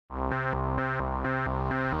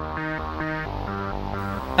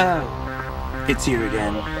Oh, it's you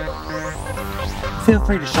again. Feel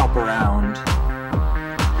free to shop around.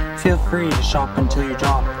 Feel free to shop until you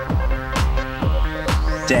drop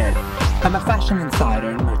dead. I'm a fashion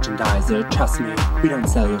insider and merchandiser. Trust me, we don't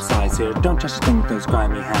sell your size here. Don't touch the thing with those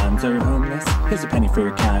grimy hands. Are you homeless? Here's a penny for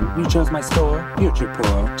your can. You chose my store, you're too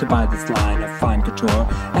poor to buy this line of fine couture.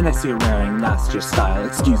 And I see you're wearing last year's style.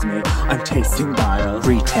 Excuse me, I'm tasting bile.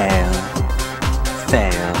 Retail.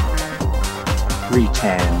 Fail.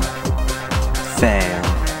 Retail. Fail.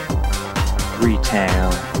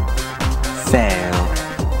 Retail. Fail.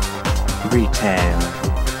 Retail.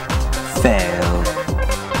 Fail.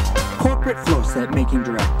 Corporate floorset making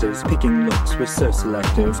directives, picking looks, we're so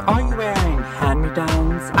selective. Are you wearing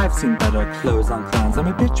hand-me-downs? I've seen better clothes on clowns. I'm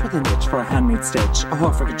a bitch with an itch for a handmade stitch. A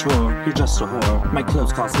whore for couture, you're just a whore. My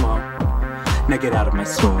clothes cost more. Now get out of my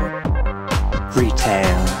store.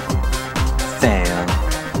 Retail. Fail.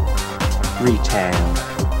 Retail.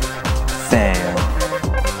 Fail.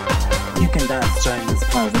 You can dance during this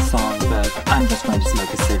part of the song, but I'm just going to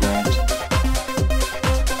smoke a cigarette.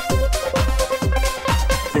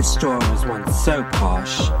 This store was once so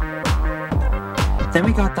posh. Then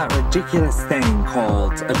we got that ridiculous thing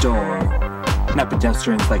called a door. Now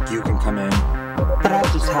pedestrians like you can come in, but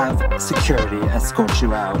I'll just have security escort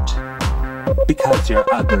you out. Because you're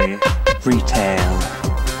ugly. Retail.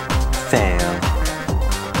 Fail.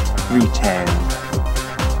 Retail.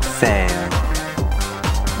 Fail.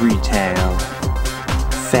 Retail.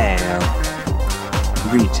 Fail.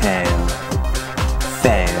 Retail.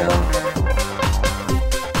 Fail.